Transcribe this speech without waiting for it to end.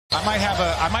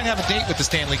I might have a date with the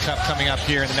Stanley Cup coming up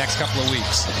here in the next couple of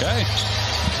weeks. Okay.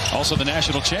 Also, the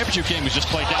national championship game was just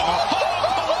played down.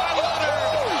 Kawhi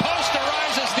Leonard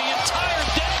posterizes the entire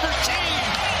Denver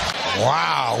team.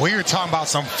 Wow, we were talking about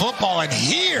some football in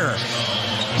here.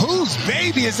 Whose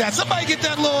baby is that? Somebody get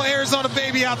that little Arizona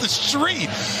baby out the street.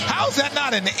 How's that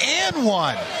not an and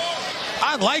one?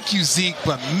 I like you, Zeke,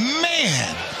 but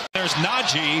man. There's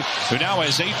Nnaji, who now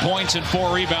has 8 points and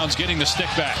 4 rebounds, getting the stick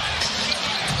back.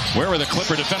 Where were the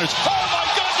Clipper defenders? Oh, my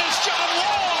goodness, John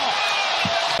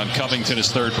Wall! On Covington, his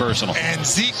third personal. And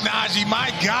Zeke Nnaji, my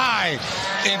guy.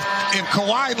 If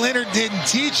Kawhi Leonard didn't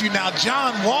teach you, now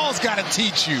John Wall's got to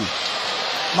teach you.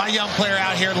 My young player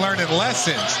out here learning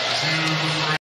lessons.